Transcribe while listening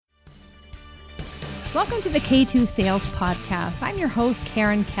Welcome to the K2 Sales Podcast. I'm your host,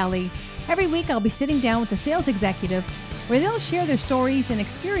 Karen Kelly. Every week I'll be sitting down with a sales executive where they'll share their stories and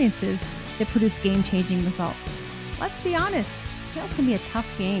experiences that produce game-changing results. Let's be honest, sales can be a tough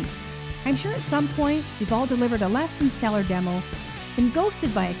game. I'm sure at some point we've all delivered a less than stellar demo, been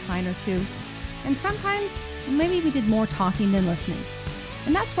ghosted by a client or two, and sometimes maybe we did more talking than listening.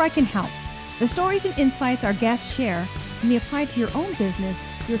 And that's where I can help. The stories and insights our guests share can be applied to your own business,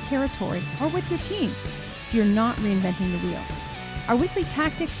 your territory, or with your team, so you're not reinventing the wheel. Our weekly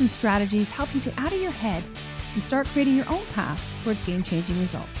tactics and strategies help you get out of your head and start creating your own path towards game-changing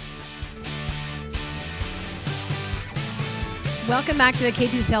results. Welcome back to the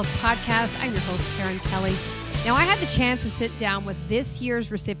K2 Sales Podcast. I'm your host, Karen Kelly. Now, I had the chance to sit down with this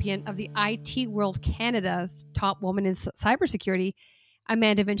year's recipient of the IT World Canada's Top Woman in Cybersecurity,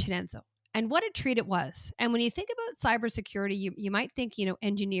 Amanda Vincenzo. And what a treat it was. And when you think about cybersecurity, you might think,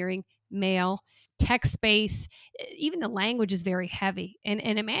 engineering, male, tech space, even the language is very heavy. And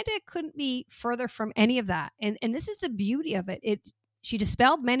Amanda couldn't be further from any of that. And this is the beauty of it. She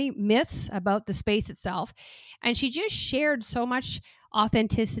dispelled many myths about the space itself. And she just shared so much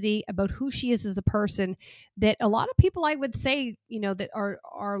authenticity about who she is as a person that a lot of people, I would say, that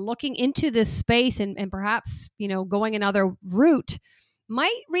are looking into this space and perhaps, going another route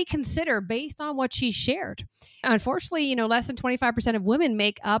might reconsider based on what she shared. Unfortunately, less than 25% of women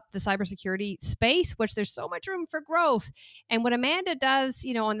make up the cybersecurity space, which there's so much room for growth. And what Amanda does,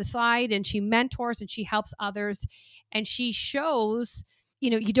 on the side, and she mentors and she helps others, and she shows,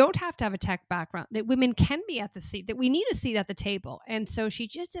 you don't have to have a tech background, that women can be at the seat, that we need a seat at the table. And so she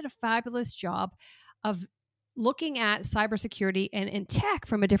just did a fabulous job of looking at cybersecurity and tech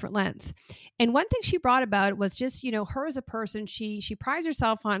from a different lens. And one thing she brought about was just, her as a person, she prides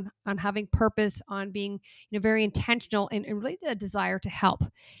herself on having purpose, on being, very intentional and really the desire to help.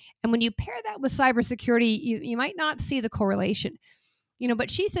 And when you pair that with cybersecurity, you might not see the correlation, but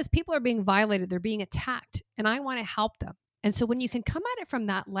she says people are being violated, they're being attacked, and I want to help them. And so when you can come at it from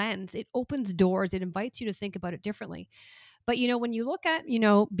that lens, it opens doors, it invites you to think about it differently. But, when you look at,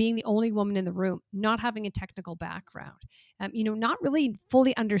 being the only woman in the room, not having a technical background, not really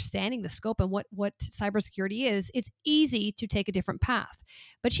fully understanding the scope and what cybersecurity is, it's easy to take a different path.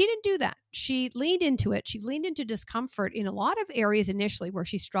 But she didn't do that. She leaned into it. She leaned into discomfort in a lot of areas initially where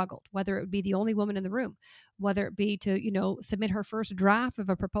she struggled, whether it would be the only woman in the room, whether it be to, submit her first draft of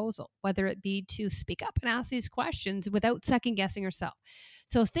a proposal, whether it be to speak up and ask these questions without second guessing herself.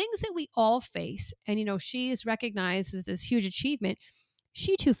 So things that we all face, and, she is recognized as this huge achievement,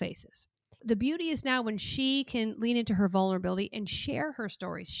 she too faces. The beauty is now when she can lean into her vulnerability and share her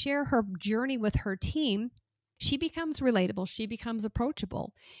stories, share her journey with her team, she becomes relatable, she becomes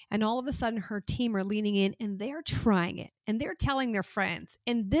approachable. And all of a sudden her team are leaning in and they're trying it and they're telling their friends.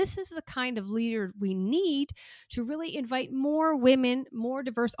 And this is the kind of leader we need to really invite more women, more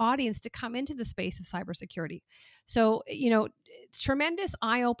diverse audience to come into the space of cybersecurity. So, it's tremendous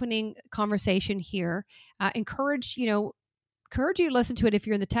eye-opening conversation here. Encourage you to listen to it if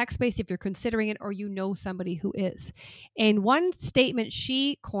you're in the tech space, if you're considering it, or somebody who is. And one statement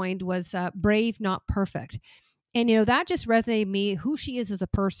she coined was brave, not perfect. And, that just resonated with me, who she is as a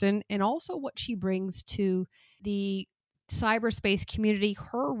person and also what she brings to the cyberspace community,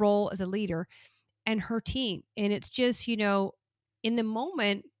 her role as a leader and her team. And it's just, in the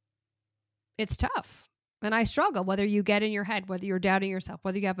moment, it's tough. And I struggle, whether you get in your head, whether you're doubting yourself,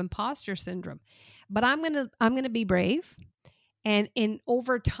 whether you have imposter syndrome. But I'm going to be brave. And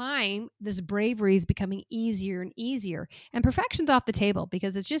over time, this bravery is becoming easier and easier. And perfection's off the table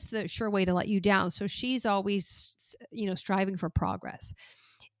because it's just the sure way to let you down. So she's always, striving for progress.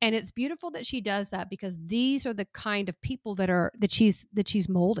 And it's beautiful that she does that because these are the kind of people that she's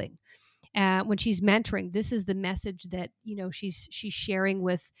molding. When she's mentoring, this is the message that, she's sharing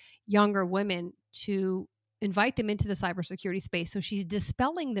with younger women to invite them into the cybersecurity space. So she's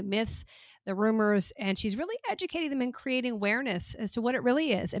dispelling the myths, the rumors, and she's really educating them and creating awareness as to what it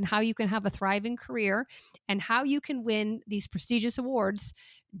really is and how you can have a thriving career and how you can win these prestigious awards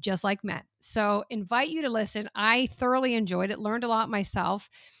just like men. So invite you to listen. I thoroughly enjoyed it, learned a lot myself.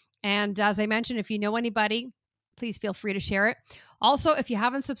 And as I mentioned, if you know anybody, please feel free to share it. Also, if you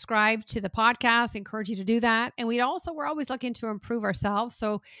haven't subscribed to the podcast, I encourage you to do that. And we're always looking to improve ourselves.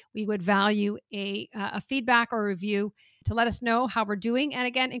 So we would value a feedback or review to let us know how we're doing. And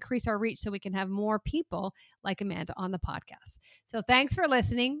again, increase our reach so we can have more people like Amanda on the podcast. So thanks for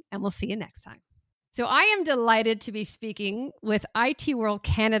listening and we'll see you next time. So I am delighted to be speaking with IT World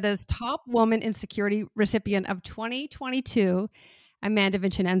Canada's Top Woman in Security recipient of 2022, Amanda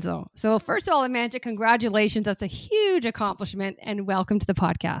Vincenzo. So first of all, Amanda, congratulations. That's a huge accomplishment and welcome to the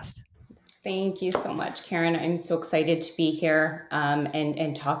podcast. Thank you so much, Karen. I'm so excited to be here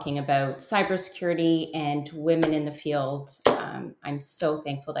and talking about cybersecurity and women in the field. I'm so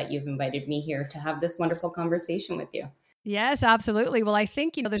thankful that you've invited me here to have this wonderful conversation with you. Yes, absolutely. Well, I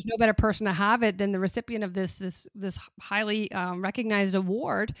think there's no better person to have it than the recipient of this highly recognized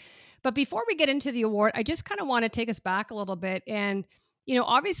award. But before we get into the award, I just kind of want to take us back a little bit, and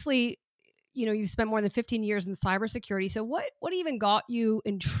obviously, you've spent more than 15 years in cybersecurity. So what even got you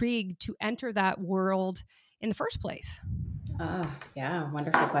intrigued to enter that world in the first place? Yeah,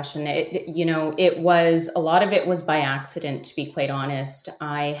 wonderful question. It was a lot of it was by accident, to be quite honest.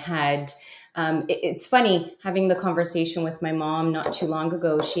 I had, it's funny having the conversation with my mom not too long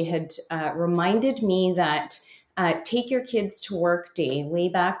ago. She had reminded me that take your kids to work day way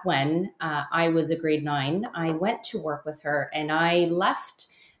back when I was a grade 9. I went to work with her and I left.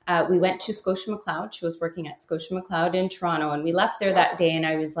 We went to Scotia McLeod. She was working at Scotia McLeod in Toronto, and we left there that day. And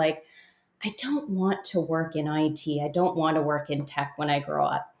I was like, I don't want to work in IT. I don't want to work in tech when I grow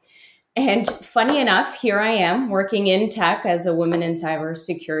up. And funny enough, here I am working in tech as a woman in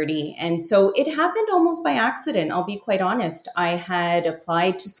cybersecurity. And so it happened almost by accident. I'll be quite honest. I had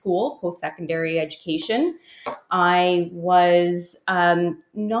applied to school, post-secondary education. I was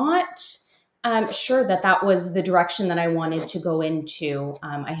not sure that was the direction that I wanted to go into.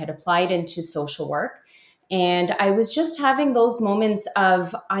 I had applied into social work. And I was just having those moments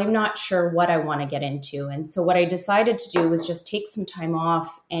of, I'm not sure what I want to get into. And so what I decided to do was just take some time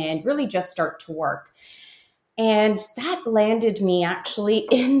off and really just start to work. And that landed me actually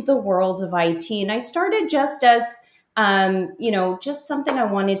in the world of IT. And I started just as, just something I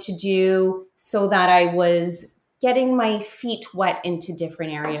wanted to do so that I was getting my feet wet into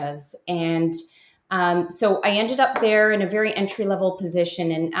different areas. And so I ended up there in a very entry-level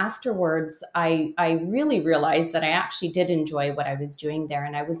position. And afterwards, I really realized that I actually did enjoy what I was doing there.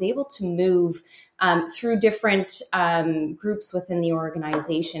 And I was able to move through different groups within the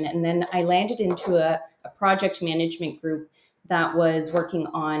organization. And then I landed into a project management group that was working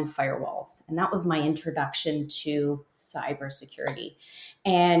on firewalls. And that was my introduction to cybersecurity.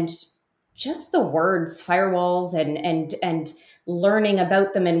 And just the words firewalls and learning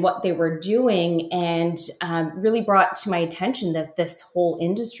about them and what they were doing, and really brought to my attention that this whole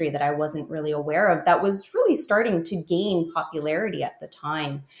industry that I wasn't really aware of, that was really starting to gain popularity at the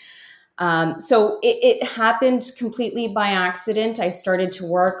time. So it happened completely by accident. I started to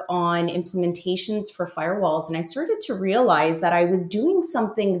work on implementations for firewalls, and I started to realize that I was doing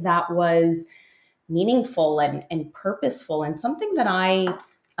something that was meaningful and purposeful, and something that I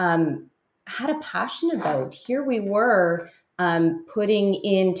had a passion about. Here we were putting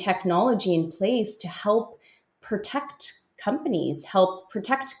in technology in place to help protect companies,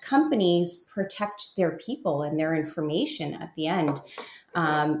 protect their people and their information at the end.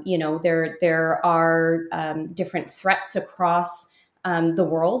 There are different threats across the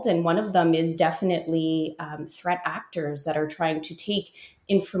world, and one of them is definitely threat actors that are trying to take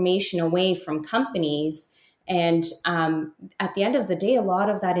information away from companies. And at the end of the day, a lot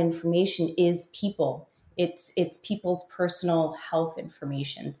of that information is people. It's people's personal health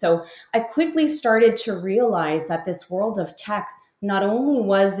information. So I quickly started to realize that this world of tech, not only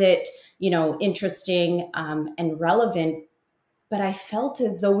was it, interesting and relevant, but I felt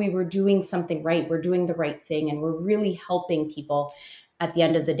as though we were doing something right. We're doing the right thing, and we're really helping people at the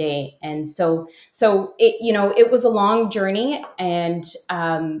end of the day. And so it was a long journey, and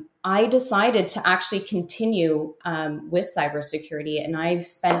I decided to actually continue with cybersecurity, and I've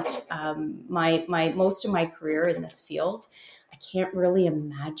spent my most of my career in this field. I can't really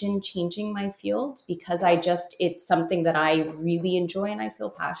imagine changing my field because it's something that I really enjoy and I feel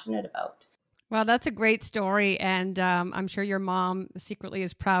passionate about. Well, that's a great story, and I'm sure your mom secretly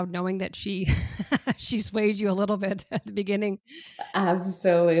is proud knowing that she swayed you a little bit at the beginning.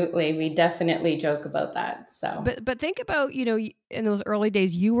 Absolutely, we definitely joke about that. So, but think about in those early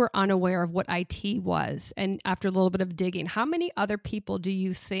days you were unaware of what IT was, and after a little bit of digging, how many other people do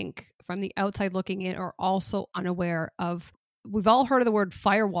you think from the outside looking in are also unaware of? We've all heard of the word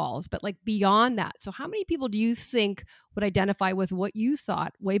firewalls, but like beyond that. So how many people do you think would identify with what you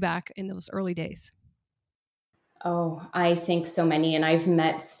thought way back in those early days? Oh, I think so many. And I've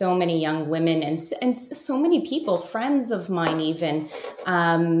met so many young women and so many people, friends of mine even,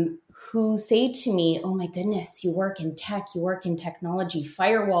 who say to me, oh my goodness, you work in tech, you work in technology,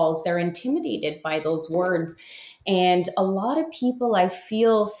 firewalls. They're intimidated by those words. And a lot of people, I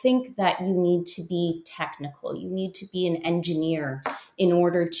feel, think that you need to be technical. You need to be an engineer in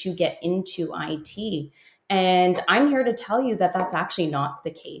order to get into IT. And I'm here to tell you that that's actually not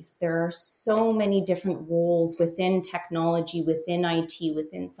the case. There are so many different roles within technology, within IT,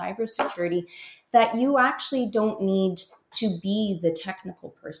 within cybersecurity, that you actually don't need to be the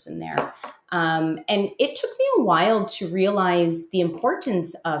technical person there. And it took me a while to realize the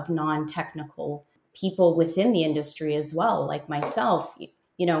importance of non-technical people within the industry as well, like myself.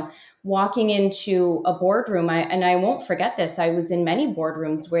 You know, walking into a boardroom, I won't forget this. I was in many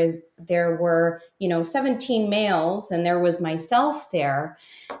boardrooms where there were, 17 males and there was myself there.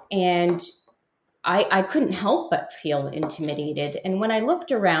 And I couldn't help but feel intimidated. And when I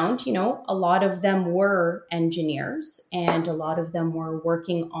looked around, a lot of them were engineers and a lot of them were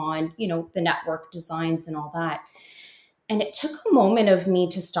working on, the network designs and all that. And it took a moment of me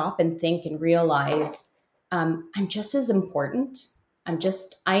to stop and think and realize I'm just as important.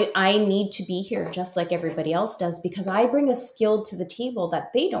 I need to be here just like everybody else does, because I bring a skill to the table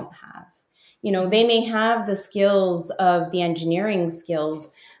that they don't have. They may have the skills of the engineering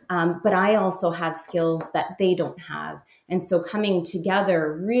skills, but I also have skills that they don't have. And so coming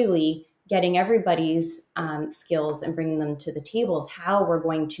together, really getting everybody's skills and bringing them to the table is how we're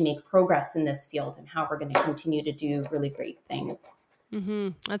going to make progress in this field and how we're going to continue to do really great things. Mm-hmm.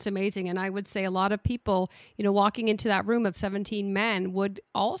 That's amazing. And I would say a lot of people, walking into that room of 17 men would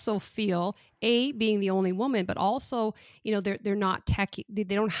also feel being the only woman, but also, they're not tech. They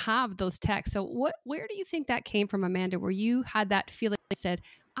don't have those techs. So where do you think that came from, Amanda, where you had that feeling that said,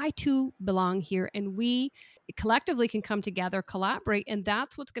 I too belong here, and we collectively can come together, collaborate, and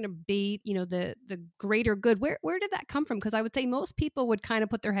that's what's going to be, the greater good. Where did that come from? Because I would say most people would kind of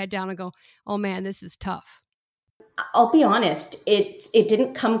put their head down and go, oh man, this is tough. I'll be honest, it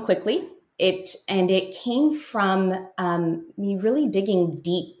didn't come quickly. It came from me really digging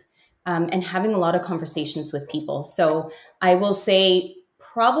deep and having a lot of conversations with people. So I will say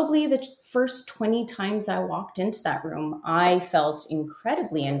probably the first 20 times I walked into that room, I felt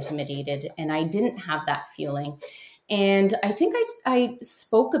incredibly intimidated, and I didn't have that feeling. And I think I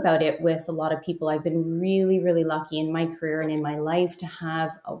spoke about it with a lot of people. I've been really, really lucky in my career and in my life to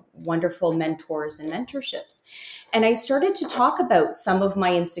have wonderful mentors and mentorships. And I started to talk about some of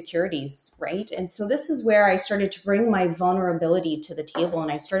my insecurities, right? And so this is where I started to bring my vulnerability to the table,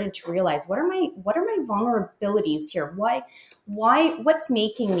 and I started to realize, what are my vulnerabilities here? What's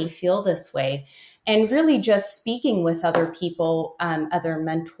making me feel this way? And really just speaking with other people, other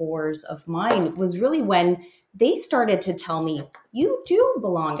mentors of mine, was really when they started to tell me, you do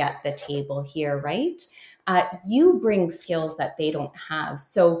belong at the table here, right? You bring skills that they don't have.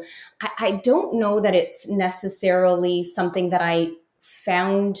 So I don't know that it's necessarily something that I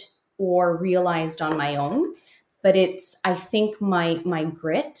found or realized on my own, but I think my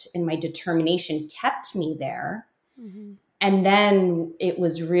grit and my determination kept me there. Mm-hmm. And then it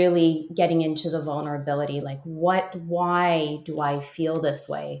was really getting into the vulnerability, like why do I feel this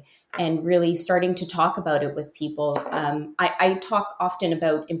way? And really starting to talk about it with people. I talk often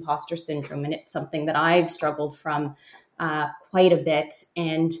about imposter syndrome, and it's something that I've struggled from quite a bit.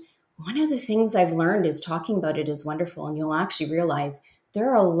 And one of the things I've learned is talking about it is wonderful. And you'll actually realize there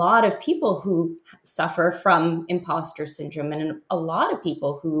are a lot of people who suffer from imposter syndrome, and a lot of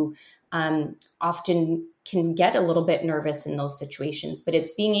people who often can get a little bit nervous in those situations. But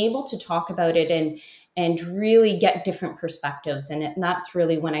it's being able to talk about it and really get different perspectives. And that's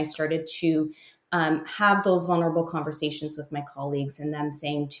really when I started to have those vulnerable conversations with my colleagues, and them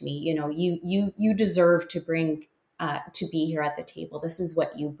saying to me, you deserve to bring to be here at the table. This is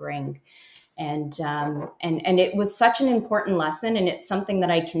what you bring. And it was such an important lesson. And it's something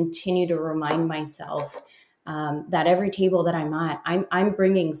that I continue to remind myself that every table that I'm at, I'm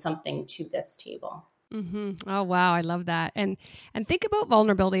bringing something to this table. Mm-hmm. Oh, wow. I love that. And think about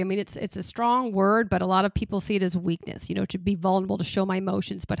vulnerability. I mean, it's a strong word, but a lot of people see it as weakness, to be vulnerable, to show my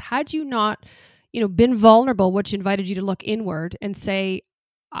emotions. But had you not, been vulnerable, which invited you to look inward and say,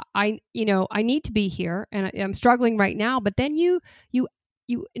 I need to be here and I'm struggling right now. But then you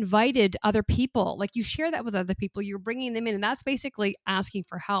invited other people, like you share that with other people, you're bringing them in, and that's basically asking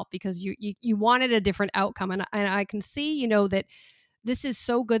for help because you wanted a different outcome. And I can see, that this is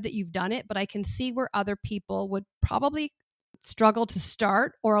so good that you've done it, but I can see where other people would probably struggle to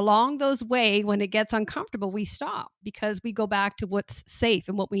start, or along those way, when it gets uncomfortable, we stop because we go back to what's safe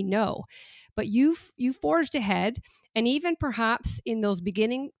and what we know. But you forged ahead. And even perhaps in those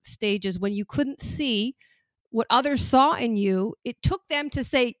beginning stages when you couldn't see what others saw in you, it took them to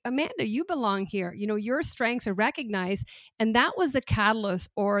say, Amanda, you belong here. Your strengths are recognized. And that was the catalyst,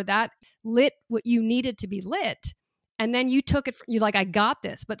 or that lit what you needed to be lit. And then you took it, you're like, I got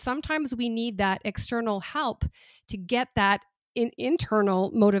this. But sometimes we need that external help to get that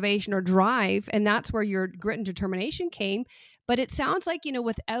internal motivation or drive, and that's where your grit and determination came. But it sounds like,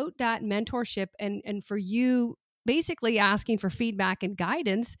 without that mentorship and for you basically asking for feedback and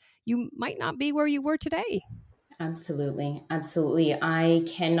guidance, you might not be where you were today. Absolutely. Absolutely. I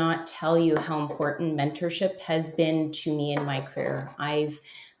cannot tell you how important mentorship has been to me in my career. I've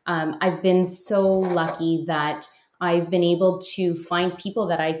been so lucky that I've been able to find people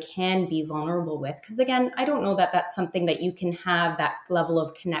that I can be vulnerable with. Because again, I don't know that that's something that you can have that level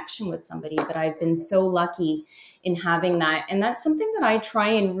of connection with somebody, but I've been so lucky in having that. And that's something that I try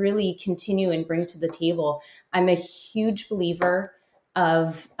and really continue and bring to the table. I'm a huge believer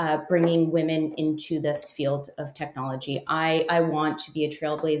of bringing women into this field of technology. I want to be a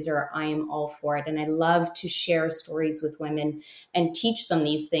trailblazer. I am all for it. And I love to share stories with women and teach them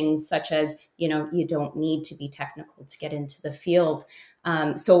these things, such as, you don't need to be technical to get into the field.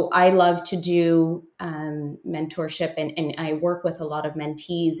 So I love to do mentorship, and I work with a lot of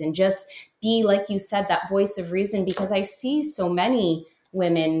mentees and just be, like you said, that voice of reason, because I see so many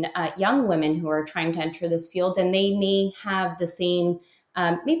women, young women who are trying to enter this field, and they may have the same,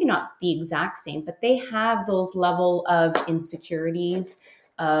 maybe not the exact same, but they have those level of insecurities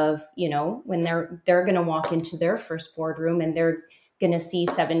of, when they're going to walk into their first boardroom and they're going to see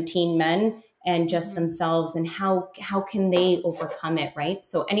 17 men and just themselves, and how can they overcome it, right?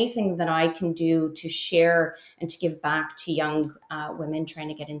 So anything that I can do to share and to give back to young women trying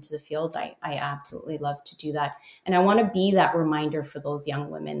to get into the field, I absolutely love to do that. And I want to be that reminder for those young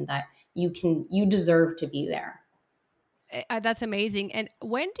women that you deserve to be there. That's amazing. And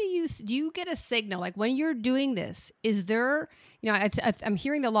when do you get a signal, like when you're doing this, is there, I'm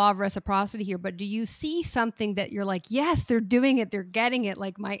hearing the law of reciprocity here, but do you see something that you're like, yes, they're doing it, they're getting it,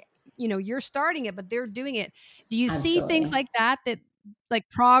 like you're starting it, but they're doing it. Do you see things like that like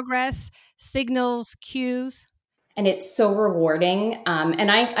progress, signals, cues? And it's so rewarding. And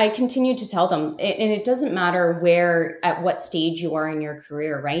I continue to tell them, and it doesn't matter at what stage you are in your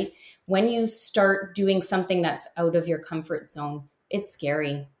career, right? When you start doing something that's out of your comfort zone, it's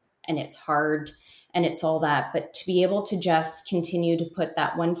scary and it's hard and it's all that. But to be able to just continue to put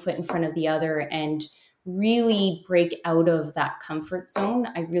that one foot in front of the other and really break out of that comfort zone,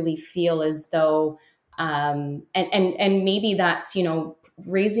 I really feel as though, and maybe that's,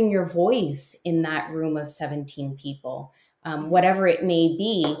 raising your voice in that room of 17 people, whatever it may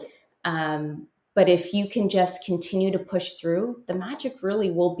be. But if you can just continue to push through, the magic really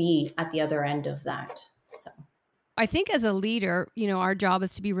will be at the other end of that. So I think as a leader, our job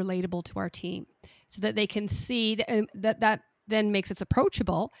is to be relatable to our team so that they can see that then makes us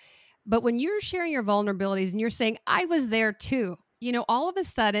approachable. But when you're sharing your vulnerabilities and you're saying, I was there too, all of a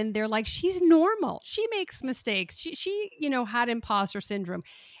sudden they're like, she's normal. She makes mistakes. She had imposter syndrome.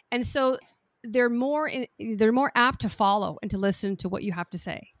 And so they're more apt to follow and to listen to what you have to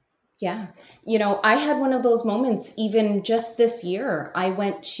say. Yeah. I had one of those moments even just this year. I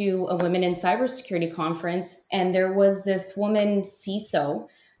went to a Women in Cybersecurity conference, and there was this woman CISO,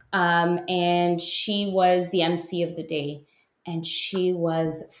 and she was the MC of the day. And she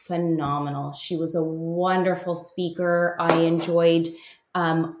was phenomenal. She was a wonderful speaker. I enjoyed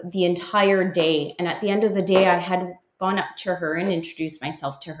the entire day. And at the end of the day, I had gone up to her and introduced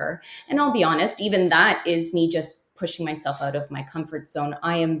myself to her. And I'll be honest, even that is me just pushing myself out of my comfort zone.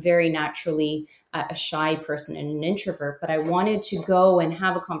 I am very naturally a shy person and an introvert, but I wanted to go and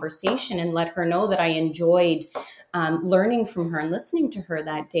have a conversation and let her know that I enjoyed learning from her and listening to her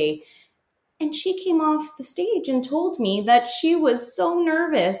that day. And she came off the stage and told me that she was so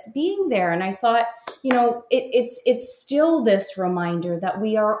nervous being there. And I thought, it's still this reminder that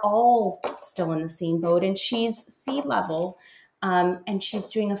we are all still in the same boat. And she's C-level, and she's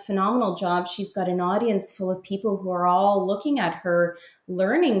doing a phenomenal job. She's got an audience full of people who are all looking at her,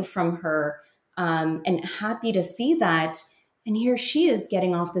 learning from her, and happy to see that. And here she is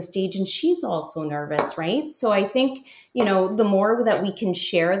getting off the stage and she's also nervous, right? So I think, the more that we can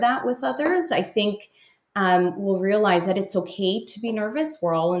share that with others, I think we'll realize that it's okay to be nervous.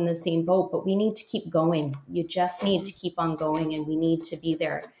 We're all in the same boat, but we need to keep going. You just need to keep on going, and we need to be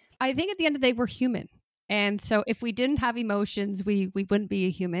there. I think at the end of the day, we're human. And so if we didn't have emotions, we wouldn't be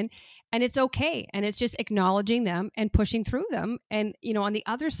a human, and it's okay. And it's just acknowledging them and pushing through them. And, on the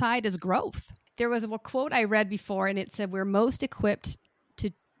other side is growth. There was a quote I read before, and it said, we're most equipped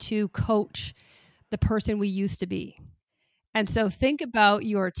to coach the person we used to be. And so think about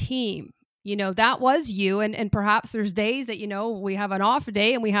your team. That was you. And perhaps there's days that, we have an off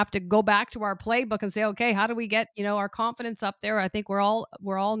day and we have to go back to our playbook and say, okay, how do we get, our confidence up there? I think we're all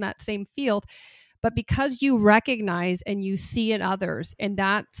in that same field. But because you recognize and you see in others, and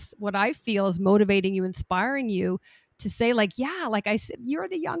that's what I feel is motivating you, inspiring you to say like, yeah, like I said, you're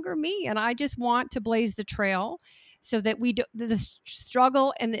the younger me, and I just want to blaze the trail so that we do the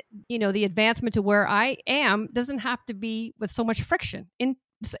struggle and the advancement to where I am doesn't have to be with so much friction. And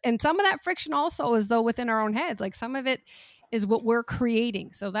some of that friction also is though within our own heads. Like some of it is what we're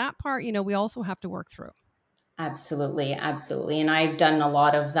creating. So that part, we also have to work through. Absolutely. Absolutely. And I've done a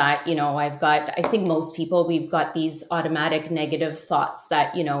lot of that. I think most people, we've got these automatic negative thoughts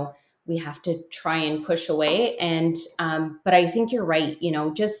that, we have to try and push away. And, but I think you're right.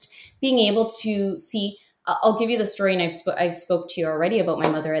 Just being able to see, I'll give you the story. And I've spoke to you already about my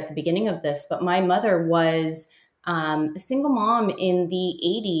mother at the beginning of this, but my mother was a single mom in the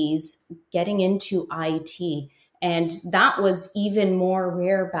 80s getting into IT. And that was even more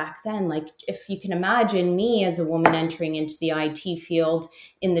rare back then. Like if you can imagine me as a woman entering into the IT field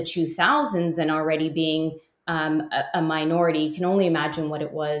in the 2000s and already being a minority, you can only imagine what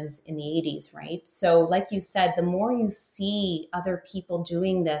it was in the 80s, right? So like you said, the more you see other people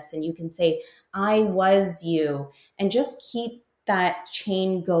doing this and you can say, I was you, and just keep that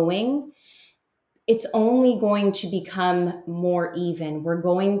chain going, it's only going to become more even. We're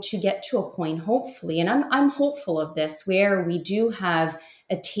going to get to a point, hopefully, and I'm hopeful of this, where we do have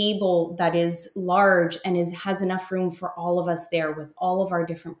a table that is large and has enough room for all of us there with all of our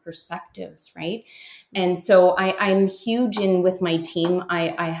different perspectives, right? And so I'm huge in with my team.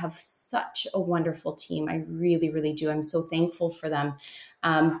 I have such a wonderful team. I really, really do. I'm so thankful for them.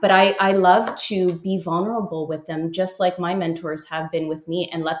 But I love to be vulnerable with them, just like my mentors have been with me,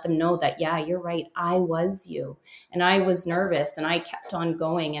 and let them know that, yeah, you're right. I was you, and I was nervous, and I kept on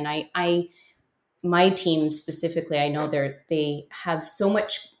going. And my team specifically, I know they have so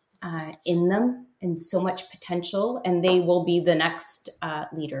much in them and so much potential, and they will be the next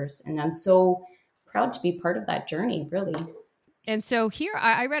leaders. And I'm so proud to be part of that journey, really. And so here,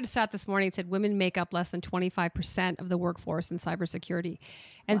 I read a stat this morning that said women make up less than 25% of the workforce in cybersecurity.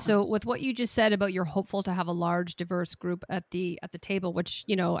 And wow. So with what you just said about you're hopeful to have a large, diverse group at the table, which,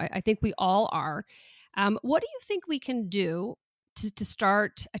 I think we all are. What do you think we can do to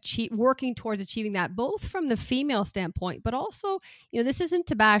start working towards achieving that, both from the female standpoint, but also, this isn't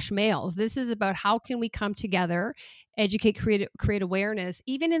to bash males. This is about how can we come together, educate, create awareness,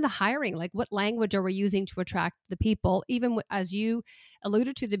 even in the hiring. Like what language are we using to attract the people? Even as you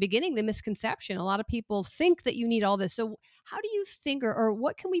alluded to at the beginning, the misconception, a lot of people think that you need all this. So how do you think, or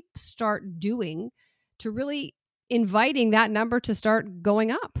what can we start doing to really inviting that number to start going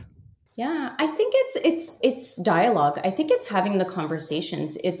up? Yeah, I think it's dialogue. I think it's having the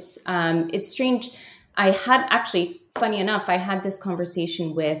conversations. It's strange. Funny enough, I had this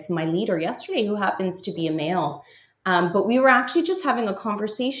conversation with my leader yesterday, who happens to be a male. But we were actually just having a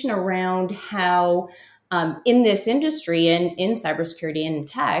conversation around how in this industry and in cybersecurity and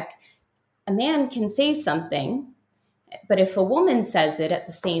tech, a man can say something, but if a woman says it at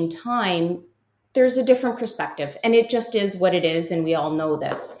the same time, there's a different perspective, and it just is what it is, and we all know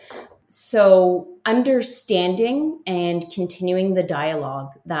this. So understanding and continuing the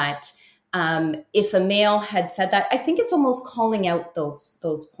dialogue that if a male had said that, I think it's almost calling out those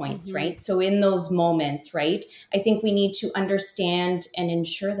points, mm-hmm. right? So in those moments, right, I think we need to understand and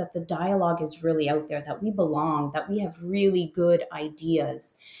ensure that the dialogue is really out there, that we belong, that we have really good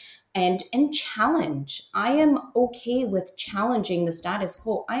ideas. And challenge. I am okay with challenging the status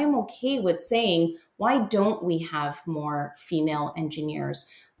quo. I am okay with saying, why don't we have more female engineers?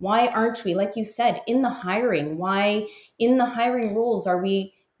 Why aren't we, like you said, in the hiring? Why in the hiring roles are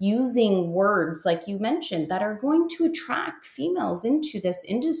we using words, like you mentioned, that are going to attract females into this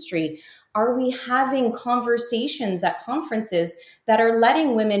industry? Are we having conversations at conferences that are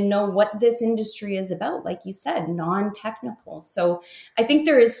letting women know what this industry is about? Like you said, non-technical. So I think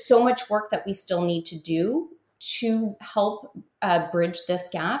there is so much work that we still need to do to help bridge this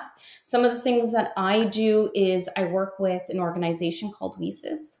gap. Some of the things that I do is I work with an organization called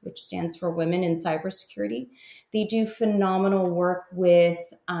WISIS, which stands for Women in Cybersecurity. They do phenomenal work with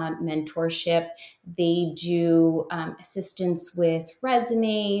mentorship. They do assistance with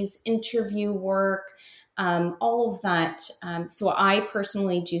resumes, interview work, all of that. So I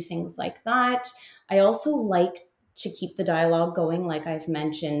personally do things like that. I also like to keep the dialogue going, like I've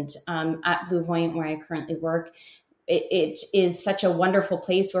mentioned, at BlueVoyant, where I currently work. It is such a wonderful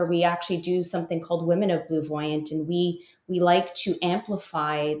place where we actually do something called Women of BlueVoyant, and we like to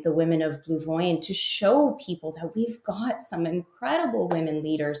amplify the women of BlueVoyant to show people that we've got some incredible women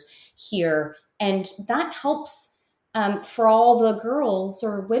leaders here, and that helps for all the girls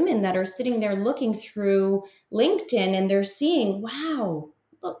or women that are sitting there looking through LinkedIn and they're seeing, wow,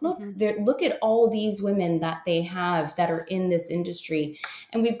 look there, look at all these women that they have that are in this industry.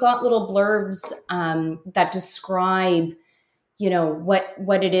 And we've got little blurbs that describe,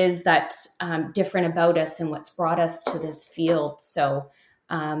 what it is that's different about us and what's brought us to this field. So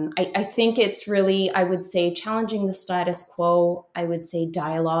I think it's really, I would say, challenging the status quo. I would say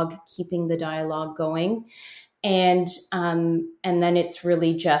dialogue, keeping the dialogue going. And then it's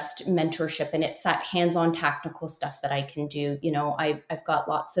really just mentorship, and it's that hands-on tactical stuff that I can do. I've got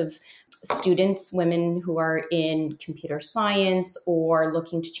lots of students, women who are in computer science or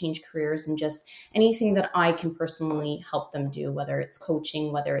looking to change careers, and just anything that I can personally help them do, whether it's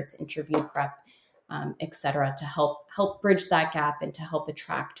coaching, whether it's interview prep, et cetera, to help bridge that gap and to help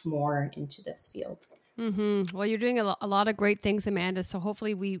attract more into this field. Mm-hmm. Well, you're doing a lot of great things, Amanda. So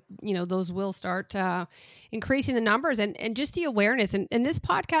hopefully those will start increasing the numbers and just the awareness and this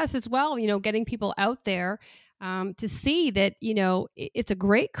podcast as well, getting people out there to see that, it's a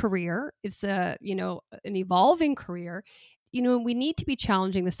great career. It's an evolving career. We need to be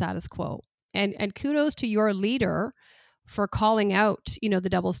challenging the status quo, and kudos to your leader for calling out, the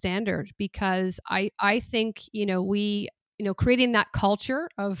double standard, because I think, we, creating that culture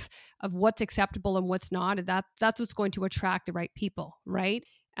of what's acceptable and what's not, that's what's going to attract the right people, right?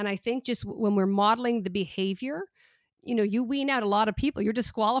 And I think just when we're modeling the behavior, you wean out a lot of people. You're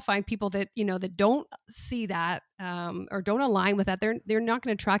disqualifying people that, that don't see that or don't align with that. They're not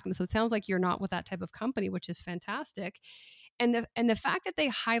going to attract them. So it sounds like you're not with that type of company, which is fantastic. And the fact that they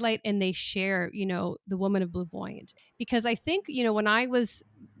highlight and they share, the woman of BlueVoyant, because I think, when I was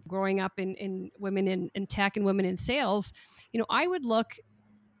growing up in women in tech and women in sales, I would look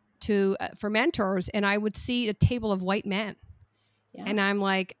to for mentors, and I would see a table of white men. Yeah. And I'm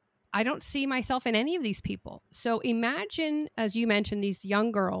like, I don't see myself in any of these people. So imagine, as you mentioned, these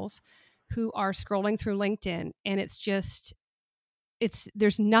young girls who are scrolling through LinkedIn, and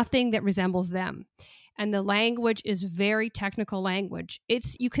there's nothing that resembles them. And the language is very technical language.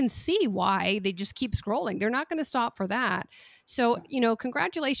 You can see why they just keep scrolling. They're not going to stop for that. So,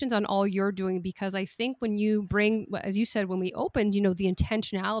 congratulations on all you're doing, because I think when you bring, as you said, when we opened, the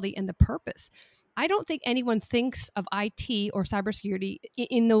intentionality and the purpose, I don't think anyone thinks of IT or cybersecurity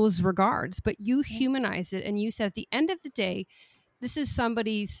in those regards, but you humanize it. And you said at the end of the day, this is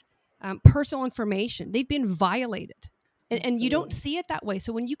somebody's personal information. They've been violated. And you don't see it that way.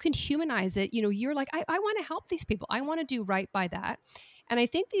 So when you can humanize it, you're like, I want to help these people. I want to do right by that. And I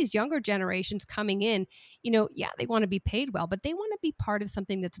think these younger generations coming in, they want to be paid well, but they want to be part of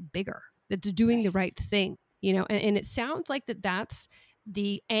something that's bigger, that's doing the right thing, and it sounds like that's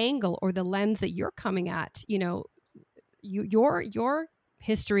the angle or the lens that you're coming at, your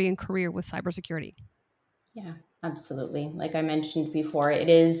history and career with cybersecurity. Yeah, absolutely. Like I mentioned before, it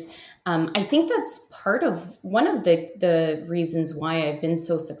is, I think that's part of one of the reasons why I've been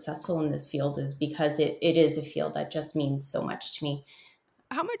so successful in this field, is because it is a field that just means so much to me.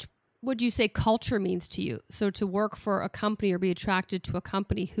 How much would you say culture means to you? So to work for a company or be attracted to a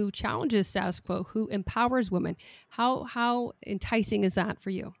company who challenges status quo, who empowers women, how enticing is that for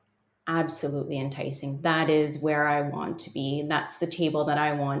you? Absolutely enticing. That is where I want to be. That's the table that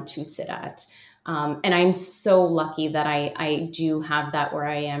I want to sit at. And I'm so lucky that I do have that where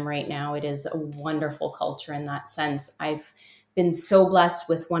I am right now. It is a wonderful culture in that sense. I've been so blessed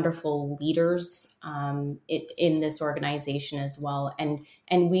with wonderful leaders in this organization as well.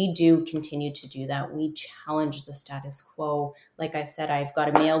 And we do continue to do that. We challenge the status quo. Like I said, I've got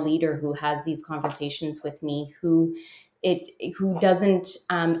a male leader who has these conversations with me who doesn't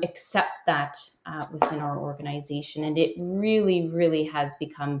accept that within our organization. And it really, really has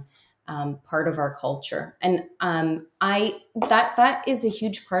become part of our culture. And that is a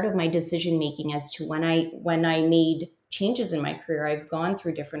huge part of my decision making as to when I made changes in my career. I've gone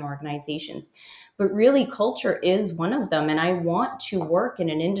through different organizations, but really culture is one of them. And I want to work in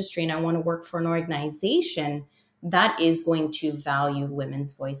an industry, and I want to work for an organization that is going to value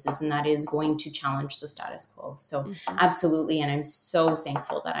women's voices, and that is going to challenge the status quo. So absolutely. And I'm so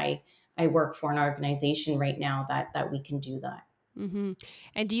thankful that I work for an organization right now that we can do that. Mm-hmm.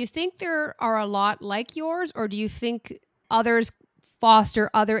 And do you think there are a lot like yours, or do you think others foster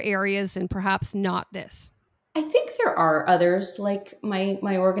other areas and perhaps not this? I think there are others like my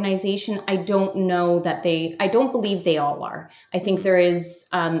organization. I don't know that I don't believe they all are. I think there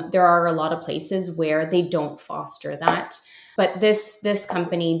are a lot of places where they don't foster that, but this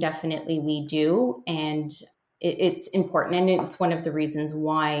company, definitely we do. And it's important. And it's one of the reasons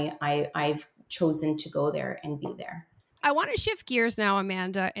why I've chosen to go there and be there. I want to shift gears now,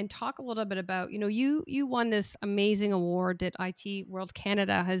 Amanda, and talk a little bit about, you won this amazing award that IT World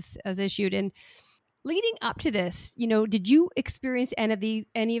Canada has issued. And Leading up to this, did you experience any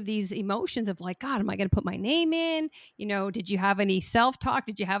of these emotions of like, God, am I going to put my name in? Did you have any self-talk?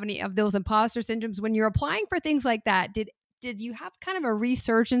 Did you have any of those imposter syndromes when you're applying for things like that? Did you have kind of a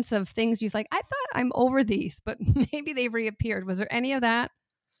resurgence of things you like, I thought I'm over these, but maybe they've reappeared? Was there any of that?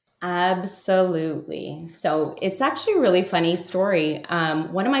 Absolutely. So it's actually a really funny story.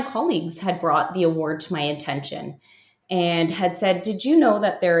 One of my colleagues had brought the award to my attention and had said, "Did you know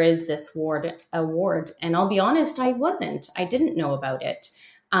that there is this award?" And I'll be honest, I didn't know about it.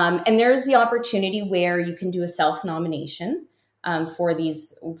 And there's the opportunity where you can do a self-nomination for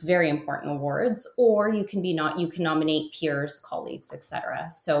these very important awards, or you can nominate peers, colleagues, etc.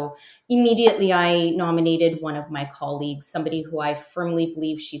 So immediately I nominated one of my colleagues, somebody who I firmly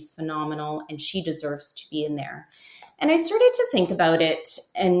believe she's phenomenal and she deserves to be in there. And I started to think about it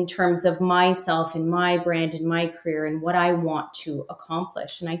in terms of myself and my brand and my career and what I want to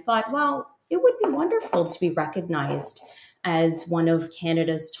accomplish. And I thought, well, it would be wonderful to be recognized as one of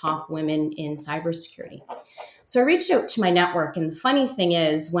Canada's top women in cybersecurity. So I reached out to my network. And the funny thing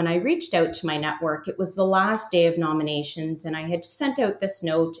is, when I reached out to my network, it was the last day of nominations. And I had sent out this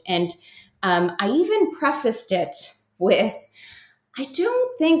note. And I even prefaced it with, I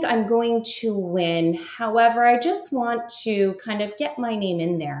don't think I'm going to win. However, I just want to kind of get my name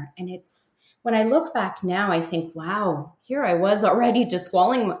in there. And when I look back now, I think, wow, here I was already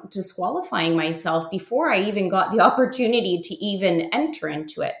disqualifying myself before I even got the opportunity to even enter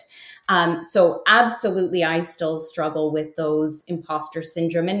into it. So absolutely, I still struggle with those imposter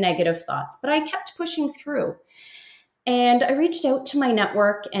syndrome and negative thoughts, but I kept pushing through. And I reached out to my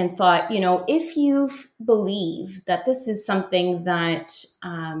network and thought, if you believe that this is something that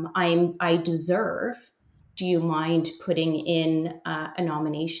I deserve, do you mind putting in a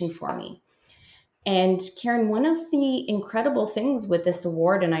nomination for me? And Karen, one of the incredible things with this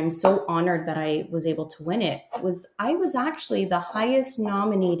award, and I'm so honored that I was able to win it, was I was actually the highest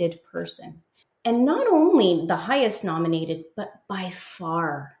nominated person. And not only the highest nominated, but by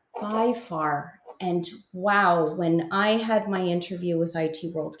far. And wow, when I had my interview with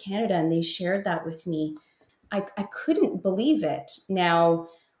IT World Canada and they shared that with me, I couldn't believe it. Now,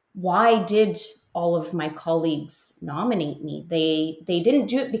 why did all of my colleagues nominate me? They didn't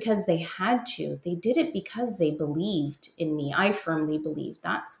do it because they had to. They did it because they believed in me. I firmly believe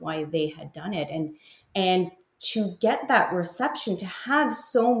that's why they had done it. And to get that reception, to have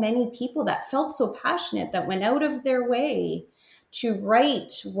so many people that felt so passionate, that went out of their way to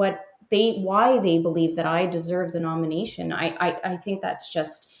write why they believe that I deserve the nomination, I think that's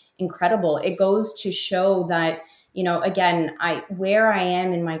just incredible. It goes to show that, again, where I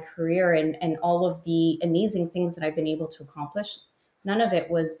am in my career and all of the amazing things that I've been able to accomplish, none of it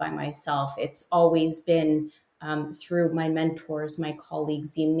was by myself. It's always been through my mentors, my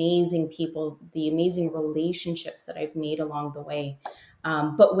colleagues, the amazing people, the amazing relationships that I've made along the way.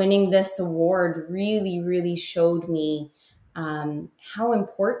 But winning this award really, really showed me how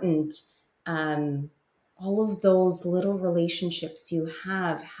important all of those little relationships you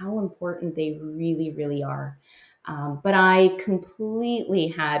have, how important they really, really are. But I completely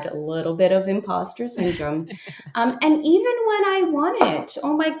had a little bit of imposter syndrome. And even when I won it,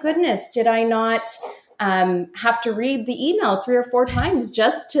 oh my goodness, did I not have to read the email 3 or 4 times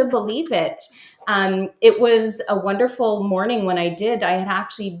just to believe it? It was a wonderful morning when I did. I had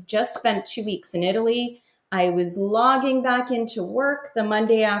actually just spent 2 weeks in Italy. I was logging back into work the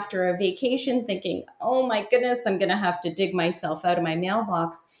Monday after a vacation thinking, oh my goodness, I'm going to have to dig myself out of my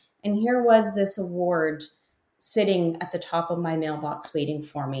mailbox. And here was this award sitting at the top of my mailbox waiting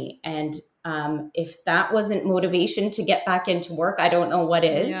for me. And if that wasn't motivation to get back into work, I don't know what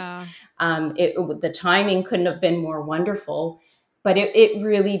is. Yeah. The timing couldn't have been more wonderful. But it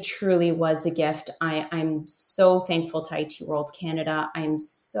really, truly was a gift. I'm so thankful to IT World Canada. I'm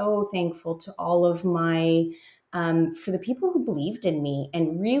so thankful to all of for the people who believed in me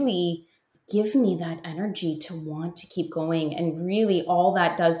and really give me that energy to want to keep going. And really all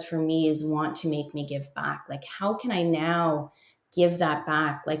that does for me is want to make me give back. Like, how can I now give that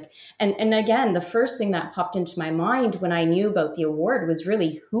back? Like, and again, the first thing that popped into my mind when I knew about the award was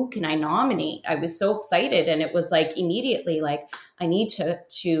really, who can I nominate? I was so excited. And it was like immediately like, I need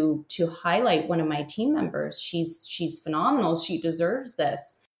to highlight one of my team members. She's phenomenal. She deserves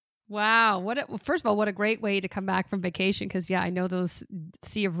this. Wow. First of all, what a great way to come back from vacation. Cause I know those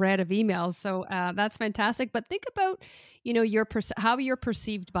sea of red of emails. So that's fantastic. But think about, how you're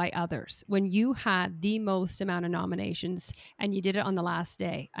perceived by others when you had the most amount of nominations and you did it on the last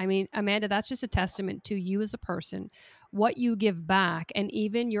day. I mean, Amanda, that's just a testament to you as a person, what you give back, and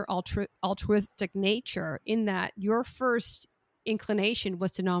even your altruistic nature in that your first inclination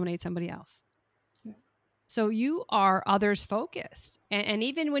was to nominate somebody else. So you are others focused. And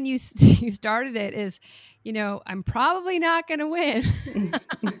even when you you started it is, I'm probably not going to win.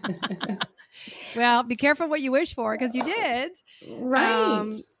 Well, be careful what you wish for, because you did.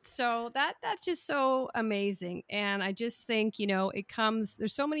 Right. So that's just so amazing. And I just think,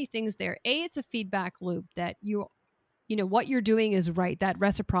 there's so many things there. It's a feedback loop that what you're doing is right. That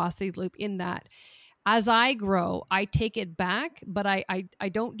reciprocity loop in that. As I grow, I take it back, but I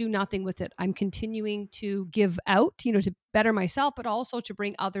don't do nothing with it. I'm continuing to give out, to better myself, but also to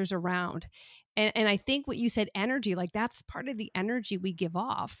bring others around. And I think what you said, energy, like that's part of the energy we give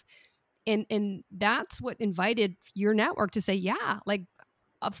off. And that's what invited your network to say, yeah, like,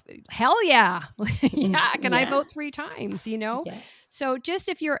 hell yeah. Yeah. Can I vote 3 times, Yeah. So just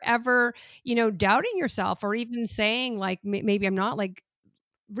if you're ever, doubting yourself or even saying like, maybe I'm not, like,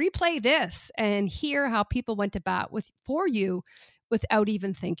 replay this and hear how people went to bat for you without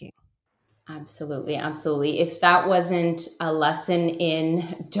even thinking. Absolutely. Absolutely. If that wasn't a lesson in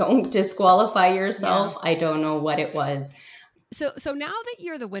don't disqualify yourself, I don't know what it was. So now that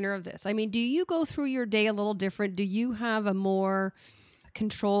you're the winner of this, I mean, do you go through your day a little different? Do you have a more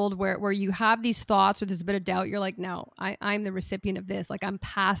controlled where you have these thoughts or there's a bit of doubt? You're like, no, I'm the recipient of this. Like, I'm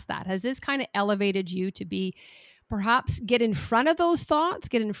past that. Has this kind of elevated you to be perhaps get in front of those thoughts,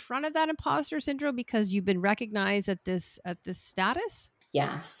 get in front of that imposter syndrome because you've been recognized at this status?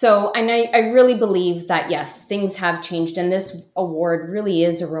 Yeah. So, and I really believe that, yes, things have changed. And this award really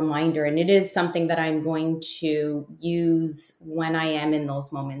is a reminder. And it is something that I'm going to use when I am in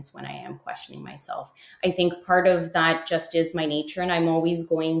those moments when I am questioning myself. I think part of that just is my nature. And I'm always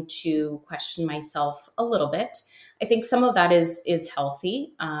going to question myself a little bit. I think some of that is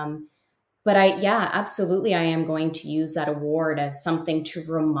healthy. But absolutely, I am going to use that award as something to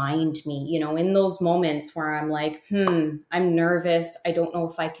remind me, in those moments where I'm like, I'm nervous. I don't know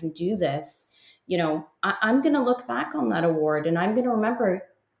if I can do this. I'm going to look back on that award and I'm going to remember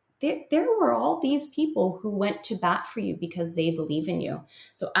there were all these people who went to bat for you because they believe in you.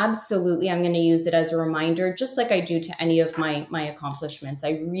 So absolutely, I'm going to use it as a reminder, just like I do to any of my accomplishments.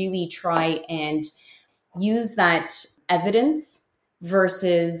 I really try and use that evidence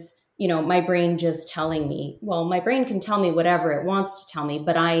versus my brain just telling me. Well, my brain can tell me whatever it wants to tell me,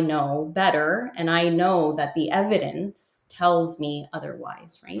 but I know better. And I know that the evidence tells me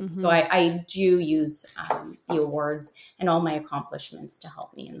otherwise, right? Mm-hmm. So I do use the awards and all my accomplishments to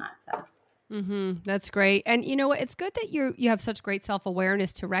help me in that sense. Mm-hmm. That's great. And you know what? It's good that you have such great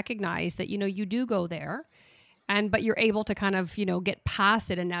self-awareness to recognize that, you do go there. But you're able to kind of, get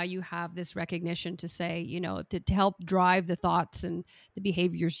past it. And now you have this recognition to say, to help drive the thoughts and the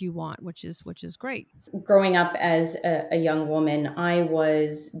behaviors you want, which is great. Growing up as a young woman, I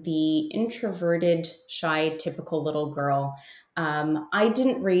was the introverted, shy, typical little girl. I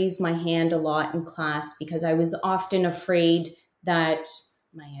didn't raise my hand a lot in class because I was often afraid that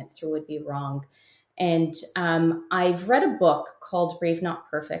my answer would be wrong. And I've read a book called Brave Not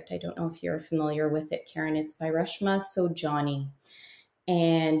Perfect. I don't know if you're familiar with it, Karen. It's by Reshma Saujani.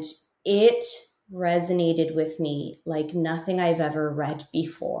 And it resonated with me like nothing I've ever read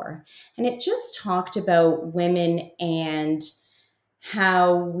before. And it just talked about women and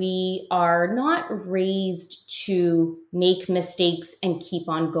how we are not raised to make mistakes and keep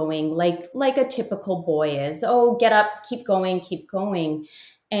on going like a typical boy is. Oh, get up, keep going, keep going.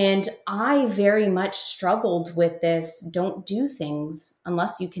 And I very much struggled with this. Don't do things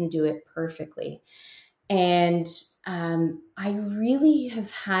unless you can do it perfectly. And I really have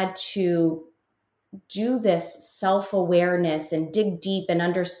had to do this self-awareness and dig deep and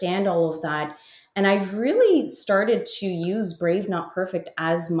understand all of that. And I've really started to use Brave Not Perfect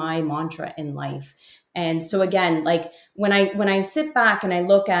as my mantra in life. And so again, like when I sit back and I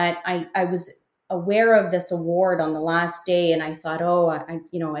look at, I was aware of this award on the last day, and I thought,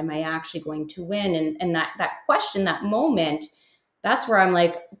 am I actually going to win? And that question, that moment, that's where I'm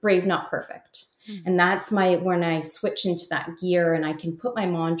like, brave, not perfect. Mm-hmm. And that's when I switch into that gear and I can put my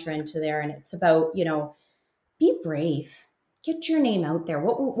mantra into there. And it's about, be brave, get your name out there.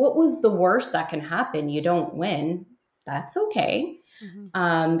 What was the worst that can happen? You don't win. That's okay.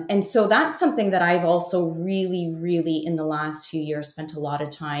 Mm-hmm. And so that's something that I've also really, really in the last few years spent a lot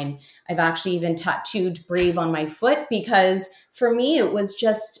of time. I've actually even tattooed brave on my foot because for me, it was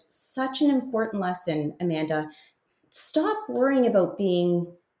just such an important lesson, Amanda. Stop worrying about being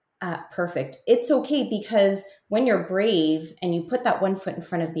perfect. It's okay, because when you're brave and you put that one foot in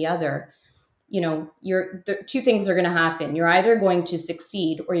front of the other, two things are going to happen. You're either going to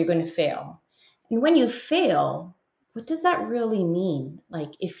succeed or you're going to fail. And when you fail, what does that really mean?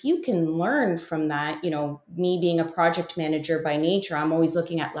 Like, if you can learn from that, me being a project manager by nature, I'm always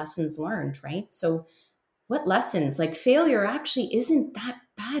looking at lessons learned, right? So what lessons? Like failure actually isn't that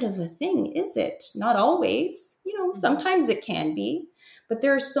bad of a thing, is it? Not always. Sometimes it can be, but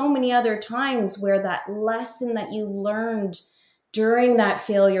there are so many other times where that lesson that you learned during that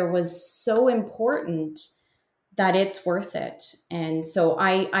failure was so important that it's worth it. And so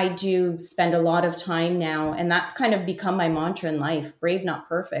I do spend a lot of time now, and that's kind of become my mantra in life: brave, not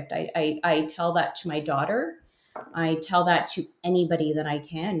perfect. I tell that to my daughter. I tell that to anybody that I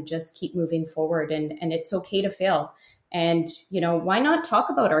can. Just keep moving forward, and it's okay to fail. And, why not talk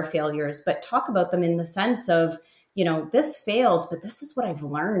about our failures, but talk about them in the sense of, this failed, but this is what I've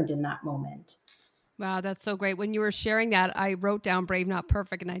learned in that moment. Wow, that's so great. When you were sharing that, I wrote down brave, not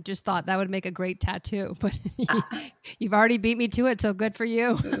perfect. And I just thought that would make a great tattoo, but you've already beat me to it. So good for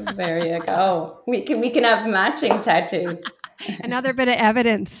you. There you go. We can have matching tattoos. Another bit of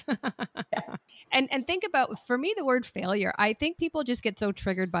evidence. Yeah. And think about, for me, the word failure. I think people just get so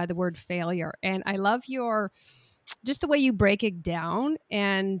triggered by the word failure. And I love just the way you break it down.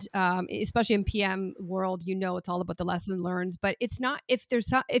 And especially in PM world, it's all about the lesson learned, but it's not,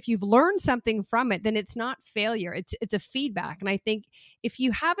 if you've learned something from it, then it's not failure. It's a feedback. And I think if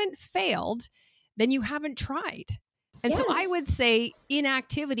you haven't failed, then you haven't tried. And so I would say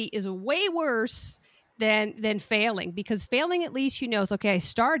inactivity is way worse than failing, because failing, at least okay, I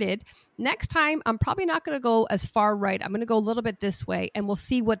started. Next time, I'm probably not going to go as far right. I'm going to go a little bit this way, and we'll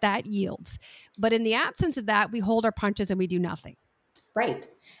see what that yields. But in the absence of that, we hold our punches and we do nothing. Right.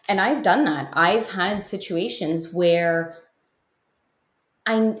 And I've done that. I've had situations where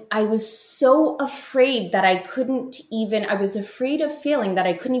I was so afraid that I was afraid of failing that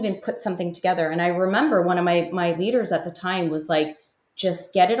I couldn't even put something together. And I remember one of my leaders at the time was like,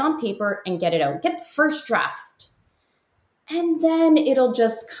 just get it on paper and get it out. Get the first draft. And then it'll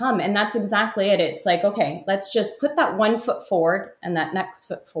just come. And that's exactly it. It's like, okay, let's just put that one foot forward and that next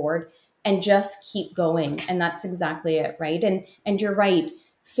foot forward and just keep going. And that's exactly it, right? And you're right.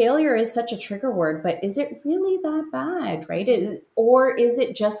 Failure is such a trigger word, but is it really that bad, right? Or is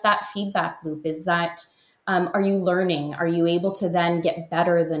it just that feedback loop? Is that, are you learning? Are you able to then get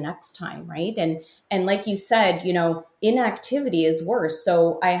better the next time, right? And like you said, inactivity is worse.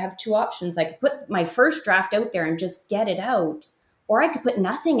 So I have two options. I could put my first draft out there and just get it out, or I could put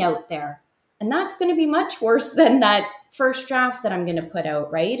nothing out there. And that's going to be much worse than that first draft that I'm going to put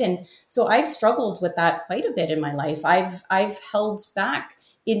out, right? And so I've struggled with that quite a bit in my life. I've held back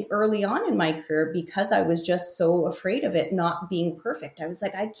early on in my career because I was just so afraid of it not being perfect. I was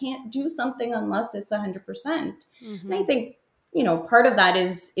like, I can't do something unless it's 100%. Mm-hmm. And I think, part of that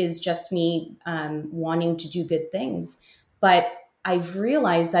is just me wanting to do good things. But I've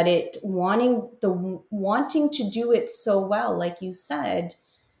realized that wanting to do it so well, like you said,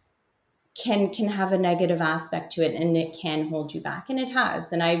 can have a negative aspect to it, and it can hold you back, and it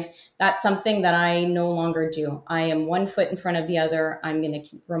has. And that's something that I no longer do. I am one foot in front of the other. I'm going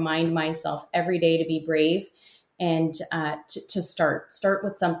to remind myself every day to be brave and to start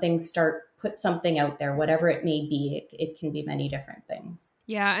with something, put something out there, whatever it may be. It can be many different things.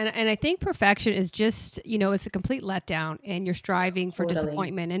 Yeah. And I think perfection is just, it's a complete letdown, and you're striving for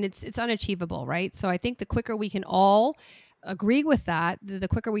disappointment, and it's unachievable, right? So I think the quicker we can all agree with that, the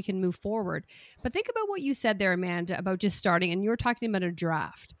quicker we can move forward. But think about what you said there, Amanda, about just starting, and you were talking about a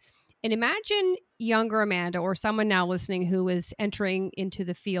draft. And imagine younger Amanda, or someone now listening who is entering into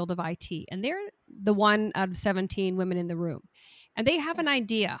the field of IT, and they're the one out of 17 women in the room, and they have an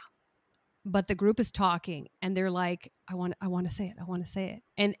idea, but the group is talking, and they're like, I want to say it. I want to say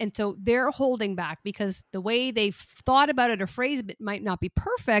it. And so they're holding back because the way they've thought about it or phrased it might not be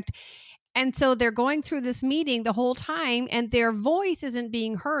perfect. And so they're going through this meeting the whole time, and their voice isn't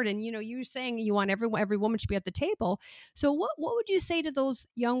being heard. And, you're saying you want every woman to be at the table. So what would you say to those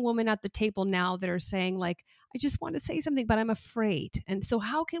young women at the table now that are saying, like, I just want to say something, but I'm afraid? And so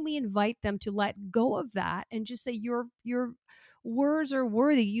how can we invite them to let go of that and just say, your words are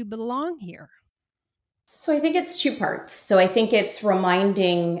worthy, you belong here? So I think it's two parts. So I think it's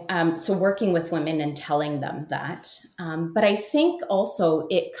reminding, working with women and telling them that. But I think also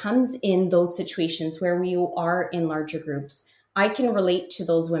it comes in those situations where we are in larger groups. I can relate to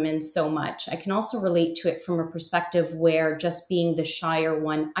those women so much. I can also relate to it from a perspective where just being the shyer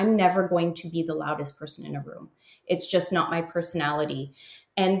one, I'm never going to be the loudest person in a room. It's just not my personality.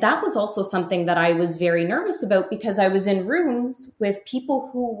 And that was also something that I was very nervous about, because I was in rooms with people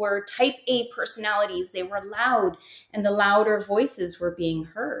who were type A personalities. They were loud, and the louder voices were being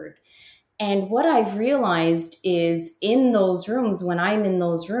heard. And what I've realized is in those rooms, when I'm in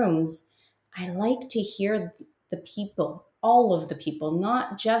those rooms, I like to hear the people, all of the people,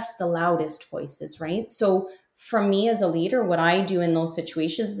 not just the loudest voices, right? So from me as a leader, what I do in those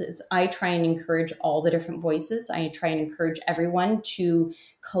situations is I try and encourage all the different voices. I try and encourage everyone to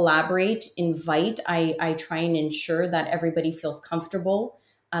collaborate, invite. I try and ensure that everybody feels comfortable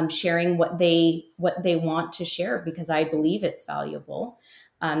sharing what they want to share, because I believe it's valuable.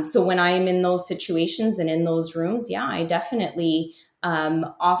 So when I am in those situations and in those rooms, yeah, I definitely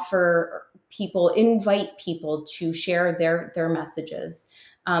invite people to share their messages.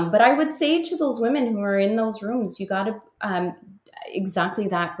 But I would say to those women who are in those rooms, you got to exactly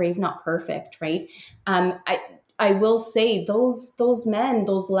that, brave, not perfect, right? I will say those men,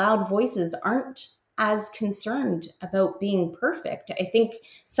 those loud voices aren't as concerned about being perfect. I think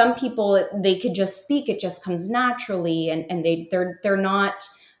some people, they could just speak, it just comes naturally, and they're not,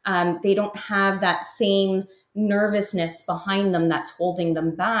 they don't have that same nervousness behind them that's holding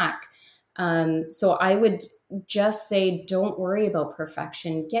them back. So I would just say, don't worry about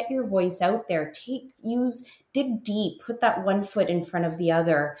perfection. Get your voice out there. Dig deep, put that one foot in front of the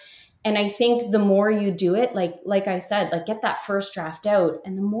other. And I think the more you do it, like I said, like get that first draft out.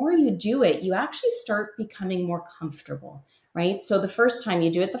 And the more you do it, you actually start becoming more comfortable, right? So the first time you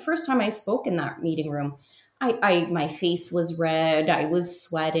do it, the first time I spoke in that meeting room, my face was red. I was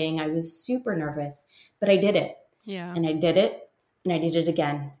sweating. I was super nervous, but I did it. Yeah. And I did it. And I did it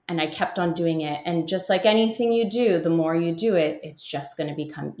again. And I kept on doing it. And just like anything you do, the more you do it, it's just going to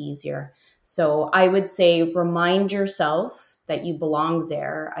become easier. So I would say, remind yourself that you belong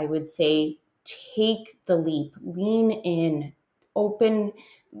there. I would say, take the leap, lean in, open,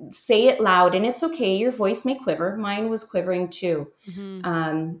 say it loud. And it's okay. Your voice may quiver. Mine was quivering too.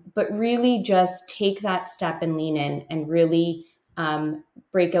 Mm-hmm. But really just take that step and lean in and really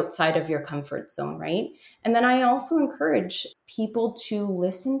break outside of your comfort zone, right? And then I also encourage people to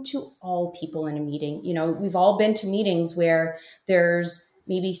listen to all people in a meeting. You know, we've all been to meetings where there's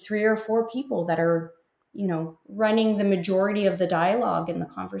maybe 3 or 4 people that are, you know, running the majority of the dialogue in the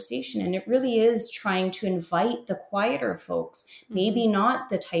conversation. And it really is trying to invite the quieter folks, maybe not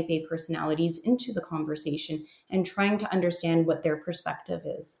the type A personalities, into the conversation and trying to understand what their perspective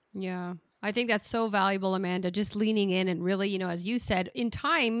is. Yeah. I think that's so valuable, Amanda, just leaning in and really, you know, as you said, in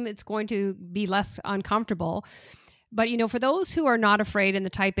time, it's going to be less uncomfortable. But, you know, for those who are not afraid in the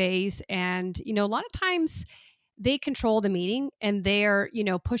type A's, and, you know, a lot of times they control the meeting and they're, you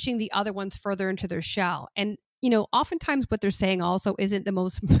know, pushing the other ones further into their shell. And, you know, oftentimes what they're saying also isn't the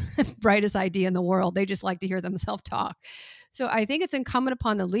most brightest idea in the world. They just like to hear themselves talk. So I think it's incumbent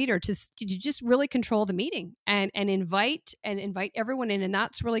upon the leader to just really control the meeting and invite everyone in. And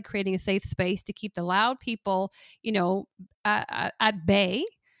that's really creating a safe space to keep the loud people, you know, at bay,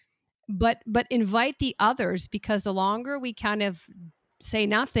 but invite the others, because the longer we kind of say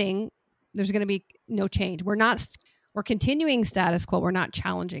nothing, there's going to be no change. We're continuing status quo. We're not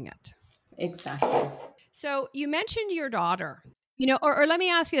challenging it. Exactly. So you mentioned your daughter, you know, or let me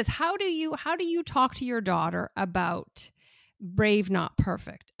ask you this. How do you talk to your daughter about brave, not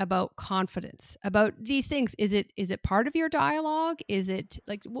perfect, about confidence, about these things? Is it part of your dialogue? Is it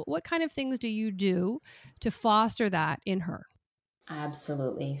like, what kind of things do you do to foster that in her?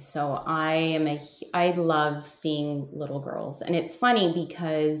 Absolutely. So I love seeing little girls, and it's funny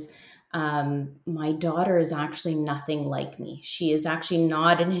because my daughter is actually nothing like me. She is actually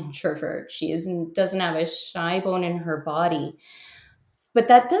not an introvert. Doesn't have a shy bone in her body, but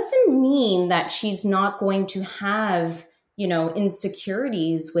that doesn't mean that she's not going to have, you know,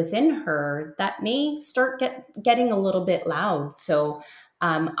 insecurities within her that may start getting a little bit loud. So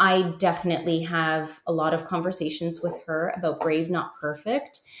I definitely have a lot of conversations with her about brave, not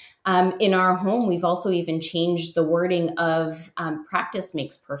perfect. In our home, we've also even changed the wording of practice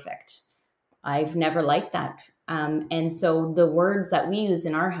makes perfect. I've never liked that. And so the words that we use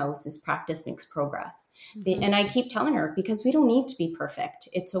in our house is practice makes progress. Mm-hmm. And I keep telling her, because we don't need to be perfect.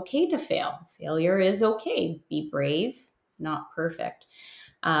 It's okay to fail. Failure is okay. Be brave, not perfect.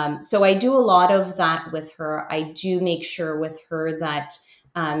 So I do a lot of that with her. I do make sure with her that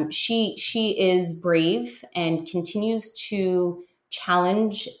she is brave and continues to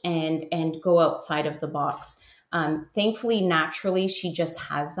challenge and go outside of the box. Thankfully, naturally, she just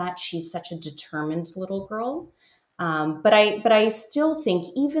has that. She's such a determined little girl. But I still think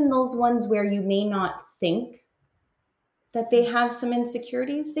even those ones where you may not think that they have some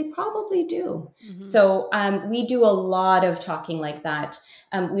insecurities, they probably do. Mm-hmm. So we do a lot of talking like that.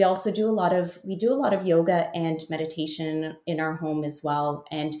 We also do a lot of yoga and meditation in our home as well.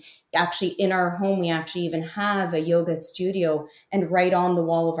 And actually in our home, we actually even have a yoga studio, and right on the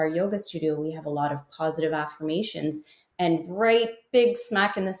wall of our yoga studio, we have a lot of positive affirmations. And right big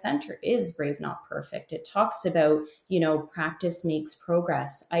smack in the center is brave, not perfect. It talks about, you know, practice makes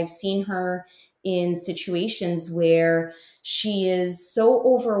progress. I've seen her in situations where she is so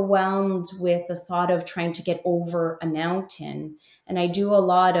overwhelmed with the thought of trying to get over a mountain. And I do a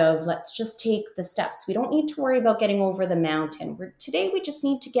lot of, let's just take the steps. We don't need to worry about getting over the mountain. Today we just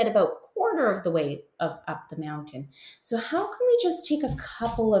need to get about a quarter of the way up the mountain. So how can we just take a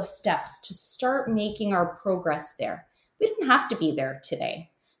couple of steps to start making our progress there? We don't have to be there today.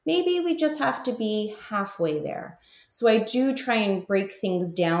 Maybe we just have to be halfway there. So I do try and break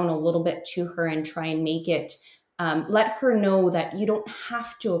things down a little bit to her and try and make it, let her know that you don't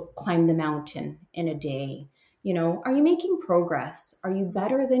have to climb the mountain in a day. You know, are you making progress? Are you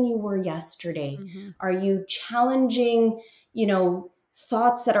better than you were yesterday? Mm-hmm. Are you challenging,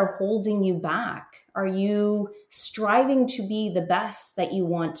 thoughts that are holding you back? Are you striving to be the best that you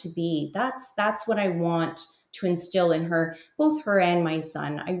want to be? That's what I want to instill in her, both her and my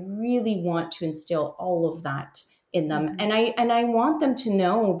son. I really want to instill all of that in them. Mm-hmm. And I want them to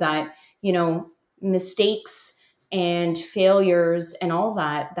know that, mistakes and failures and all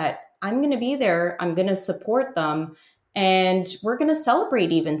that I'm going to be there. I'm going to support them. And we're going to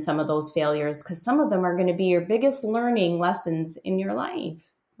celebrate even some of those failures, because some of them are going to be your biggest learning lessons in your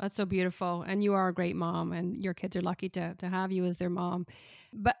life. That's so beautiful. And you are a great mom, and your kids are lucky to have you as their mom.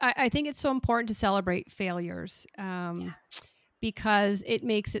 But I think it's so important to celebrate failures because it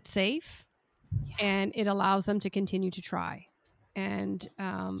makes it safe and it allows them to continue to try. And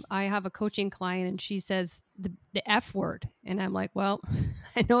I have a coaching client and she says the F word. And I'm like, well,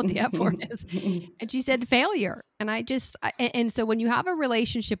 I know what the F word is. And she said failure. And and so when you have a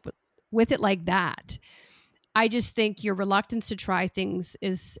relationship with it like that, I just think your reluctance to try things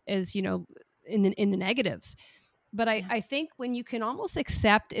is in the negatives. But I think when you can almost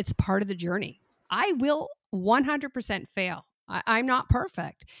accept it's part of the journey, I will 100% fail. I'm not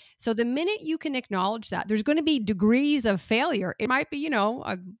perfect. So the minute you can acknowledge that, there's going to be degrees of failure. It might be,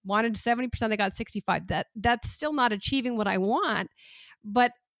 I wanted 70%, I got 65. That's still not achieving what I want.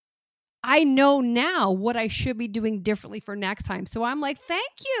 But I know now what I should be doing differently for next time. So I'm like,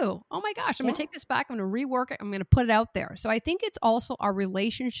 thank you. Oh my gosh, I'm going to take this back. I'm going to rework it. I'm going to put it out there. So I think it's also our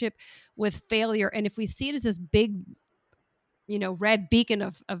relationship with failure. And if we see it as this big, red beacon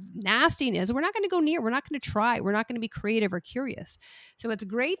of nastiness, we're not going to go near. We're not going to try. We're not going to be creative or curious. So it's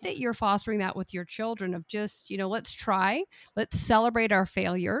great that you're fostering that with your children of just, let's try, let's celebrate our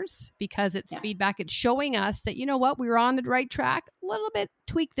failures because it's feedback. It's showing us that, we were on the right track, a little bit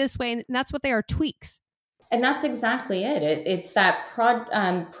tweak this way. And that's what they are, tweaks. And that's exactly it. It's that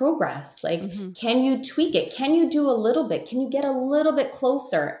progress. Like, can you tweak it? Can you do a little bit? Can you get a little bit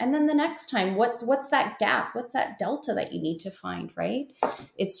closer? And then the next time, what's that gap? What's that delta that you need to find, right?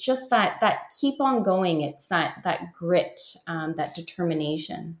 It's just that keep on going. It's that grit, that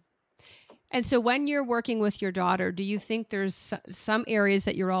determination. And so when you're working with your daughter, do you think there's some areas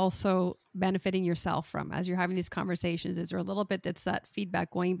that you're also benefiting yourself from as you're having these conversations? Is there a little bit that's that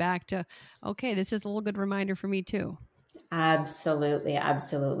feedback going back to, okay, this is a little good reminder for me too? Absolutely.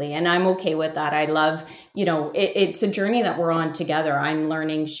 Absolutely. And I'm okay with that. I love, it's a journey that we're on together. I'm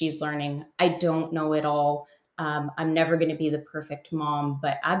learning, she's learning. I don't know it all. I'm never going to be the perfect mom,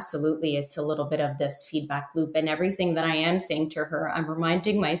 but absolutely, it's a little bit of this feedback loop, and everything that I am saying to her, I'm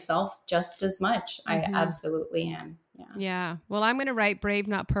reminding myself just as much. I absolutely am. Yeah. Well, I'm going to write Brave,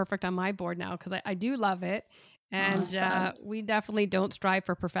 Not Perfect on my board now because I do love it. And we definitely don't strive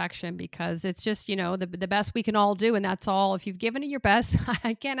for perfection because it's just, the best we can all do. And that's all. If you've given it your best,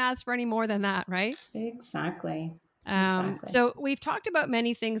 I can't ask for any more than that, right? Exactly. So we've talked about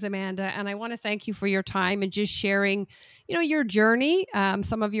many things, Amanda, and I want to thank you for your time and just sharing, your journey,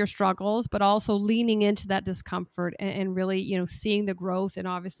 some of your struggles, but also leaning into that discomfort and really, seeing the growth and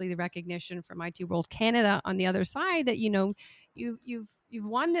obviously the recognition from IT World Canada on the other side that, you've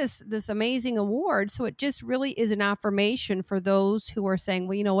won this amazing award. So it just really is an affirmation for those who are saying,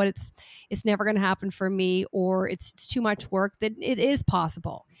 well, you know what, it's never going to happen for me, or it's too much work, that it is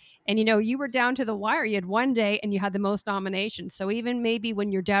possible. And, you were down to the wire. You had one day and you had the most nominations. So even maybe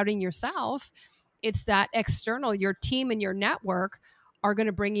when you're doubting yourself, it's that external, your team and your network are going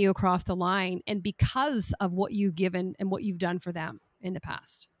to bring you across the line. And because of what you've given and what you've done for them in the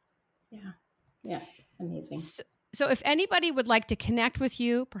past. Yeah. Amazing. So if anybody would like to connect with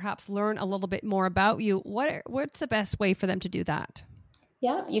you, perhaps learn a little bit more about you, what's the best way for them to do that?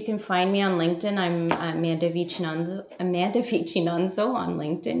 Yeah, you can find me on LinkedIn. I'm Amanda Vicinanzo on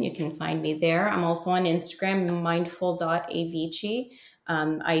LinkedIn. You can find me there. I'm also on Instagram, mindful.avici.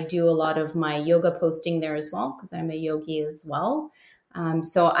 I do a lot of my yoga posting there as well because I'm a yogi as well.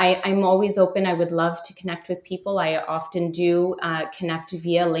 So I'm always open. I would love to connect with people. I often do connect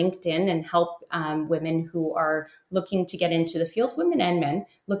via LinkedIn and help women who are looking to get into the field, women and men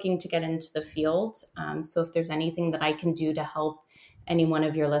looking to get into the field. So if there's anything that I can do to help any one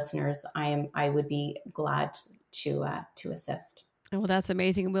of your listeners, I would be glad to assist. Well, that's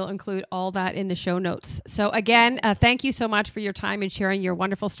amazing. We'll include all that in the show notes. So again, thank you so much for your time and sharing your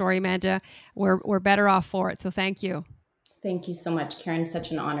wonderful story, Amanda. We're better off for it. So thank you. Thank you so much, Karen.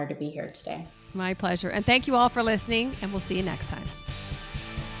 Such an honor to be here today. My pleasure. And thank you all for listening, and we'll see you next time.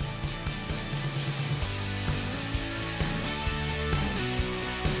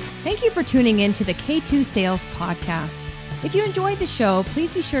 Thank you for tuning in to the K2 Sales Podcast. If you enjoyed the show,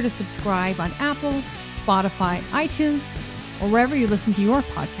 please be sure to subscribe on Apple, Spotify, iTunes, or wherever you listen to your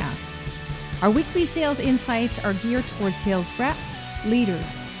podcasts. Our weekly sales insights are geared towards sales reps, leaders,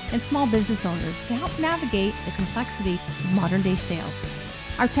 and small business owners to help navigate the complexity of modern-day sales.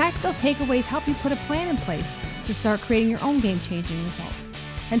 Our tactical takeaways help you put a plan in place to start creating your own game-changing results.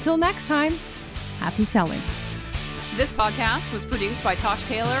 Until next time, happy selling. This podcast was produced by Tosh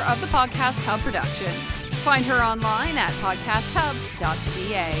Taylor of the Podcast Hub Productions. Find her online at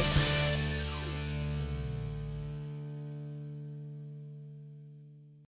podcasthub.ca.